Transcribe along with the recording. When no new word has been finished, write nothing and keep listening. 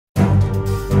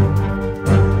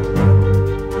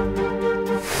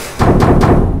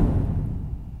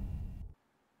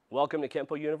Welcome to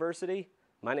Kenpo University.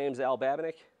 My name is Al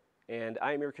Babinick, and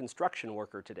I'm your construction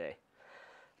worker today.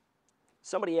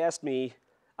 Somebody asked me,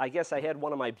 I guess I had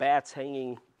one of my bats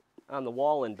hanging on the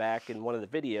wall in back in one of the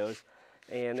videos,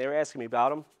 and they were asking me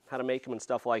about them, how to make them and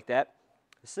stuff like that.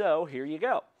 So here you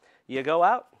go. You go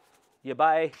out, you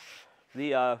buy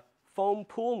the foam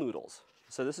pool noodles.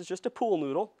 So this is just a pool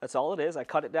noodle, that's all it is. I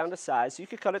cut it down to size, so you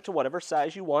could cut it to whatever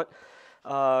size you want.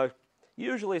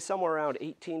 Usually somewhere around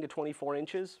 18 to 24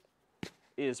 inches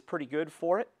is pretty good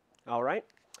for it, all right?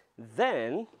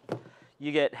 Then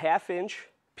you get 1/2 inch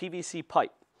PVC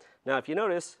pipe. Now if you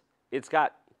notice, it's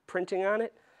got printing on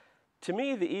it. To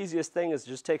me, the easiest thing is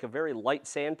just take a very light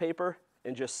sandpaper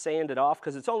and just sand it off,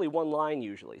 because it's only one line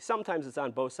usually. Sometimes it's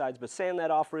on both sides, but sand that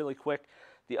off really quick.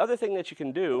 The other thing that you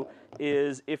can do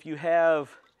is if you have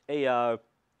a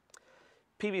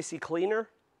PVC cleaner.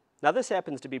 Now this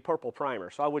happens to be purple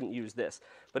primer, so I wouldn't use this.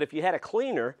 But if you had a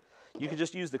cleaner, you could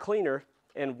just use the cleaner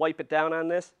and wipe it down on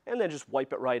this, and then just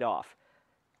wipe it right off.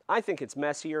 I think it's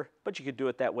messier, but you could do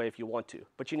it that way if you want to.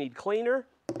 But you need cleaner,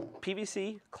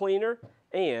 PVC cleaner,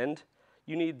 and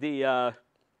you need the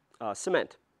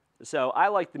cement. So I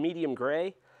like the medium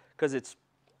gray because it's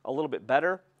a little bit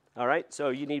better. All right, so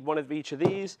you need one of each of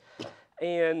these.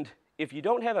 And if you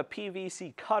don't have a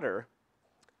PVC cutter,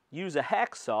 use a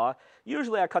hacksaw.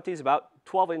 Usually I cut these about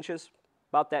 12 inches,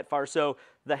 about that far. So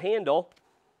the handle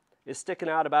is sticking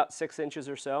out about 6 inches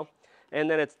or so. And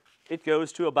then it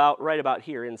goes to right about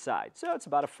here inside. So it's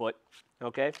about 1 foot,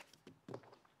 okay?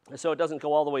 So it doesn't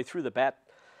go all the way through the bat.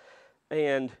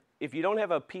 And if you don't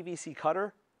have a PVC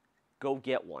cutter, go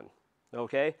get one,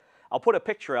 okay? I'll put a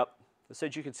picture up so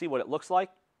that you can see what it looks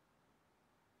like.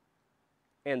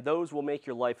 And those will make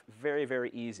your life very,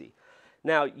 very easy.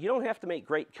 Now, you don't have to make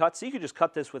great cuts. So you could just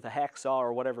cut this with a hacksaw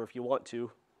or whatever if you want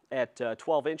to at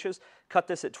 12 inches. Cut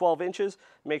this at 12 inches.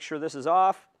 Make sure this is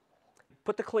off.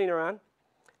 Put the cleaner on,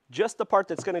 just the part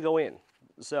that's going to go in.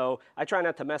 So I try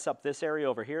not to mess up this area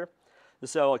over here.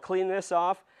 So I clean this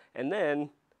off, and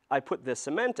then I put the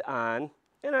cement on,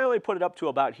 and I only put it up to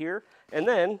about here. And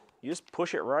then you just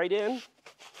push it right in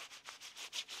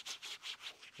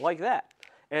like that.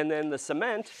 And then the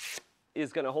cement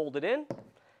is going to hold it in.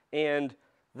 And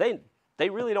they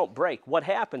really don't break. What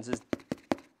happens is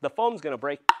the foam's going to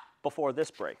break before this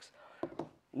breaks.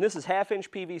 And this is 1/2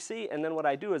 inch PVC, and then what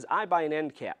I do is I buy an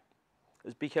end cap.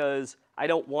 It's because I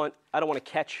don't want to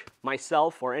catch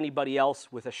myself or anybody else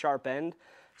with a sharp end,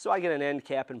 so I get an end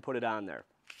cap and put it on there.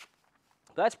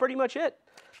 That's pretty much it.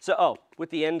 So,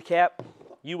 with the end cap,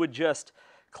 you would just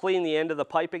clean the end of the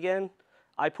pipe again.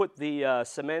 I put the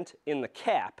cement in the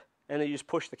cap, and then you just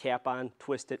push the cap on,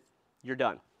 twist it, you're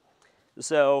done.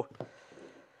 So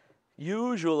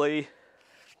usually,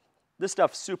 this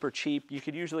stuff's super cheap. You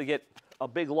could usually get a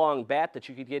big long bat that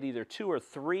you could get either 2 or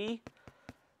 3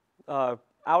 out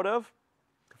of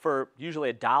for usually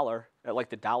 $1 at like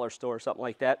the dollar store or something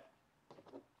like that.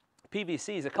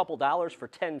 PVC is a couple dollars for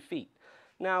 10 feet.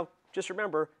 Now, just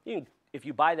remember, if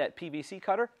you buy that PVC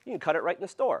cutter, you can cut it right in the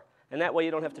store. And that way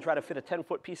you don't have to try to fit a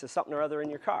 10-foot piece of something or other in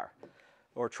your car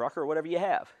or truck or whatever you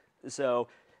have. So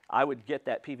I would get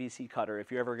that PVC cutter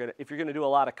if you're gonna do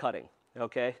a lot of cutting,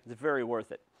 okay? It's very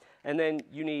worth it. And then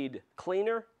you need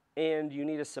cleaner and you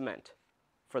need a cement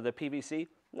for the PVC.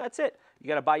 And that's it. You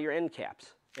gotta buy your end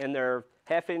caps. And they're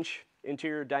 1/2 inch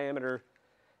interior diameter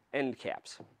end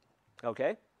caps,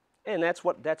 okay? And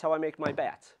that's how I make my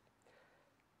bats.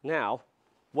 Now,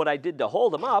 what I did to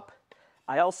hold them up,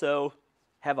 I also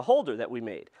have a holder that we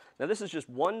made. Now this is just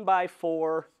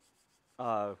 1x4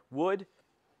 wood.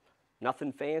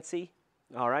 Nothing fancy,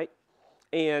 all right?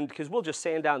 And because we'll just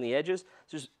sand down the edges.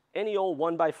 It's just any old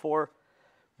 1x4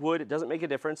 wood, it doesn't make a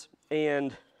difference.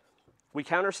 And we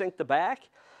countersink the back.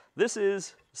 This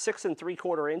is 6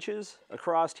 3/4 inches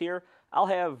across here. I'll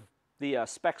have the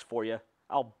specs for you.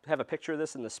 I'll have a picture of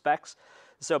this in the specs.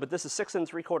 So, but this is 6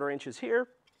 3/4 inches here.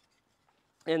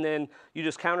 And then you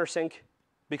just countersink,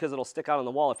 because it'll stick out on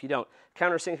the wall if you don't.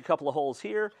 Countersink a couple of holes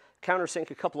here, countersink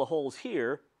a couple of holes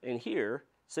here and here,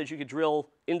 so that you could drill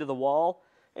into the wall,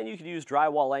 and you could use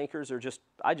drywall anchors or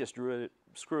I just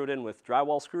screw it in with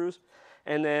drywall screws.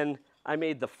 And then I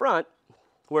made the front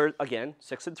where, again,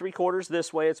 6 3/4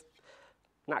 this way. It's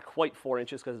not quite 4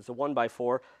 inches because it's a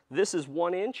 1x4. This is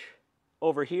 1 inch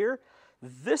over here.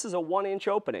 This is a 1 inch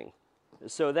opening,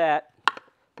 so that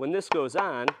when this goes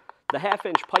on, the 1/2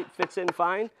 inch pipe fits in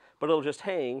fine, but it'll just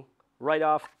hang right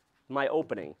off my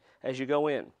opening as you go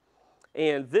in.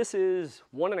 And this is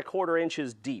 1 1/4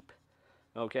 inches deep,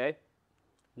 okay?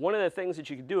 One of the things that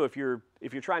you can do if you're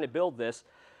trying to build this,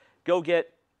 go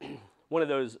get one of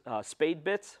those spade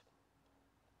bits.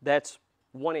 That's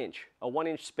 1 inch, a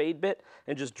 1-inch spade bit,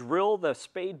 and just drill the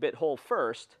spade bit hole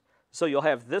first. So you'll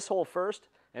have this hole first,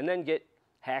 and then get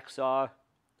hacksaw,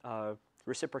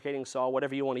 reciprocating saw,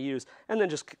 whatever you want to use, and then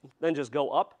just go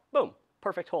up, boom,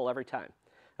 perfect hole every time.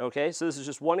 Okay, so this is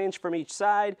just 1 inch from each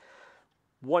side,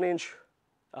 1 inch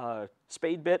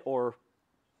spade bit, or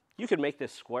you could make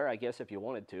this square, I guess, if you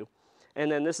wanted to.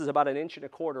 And then this is about 1.25 inches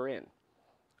in.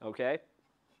 Okay,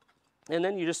 and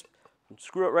then you just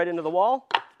screw it right into the wall.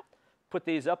 Put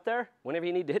these up there. Whenever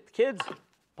you need to hit the kids,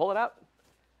 pull it out.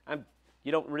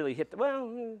 You don't really hit the,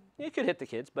 well, you could hit the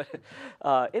kids, but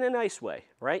in a nice way,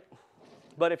 right?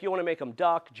 But if you want to make them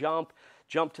duck, jump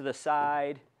to the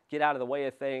side, get out of the way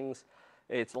of things,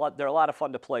 they're a lot of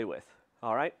fun to play with,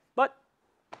 all right? But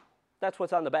that's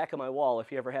what's on the back of my wall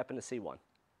if you ever happen to see one.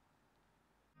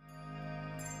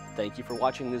 Thank you for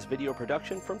watching this video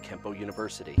production from Kenpo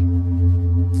University.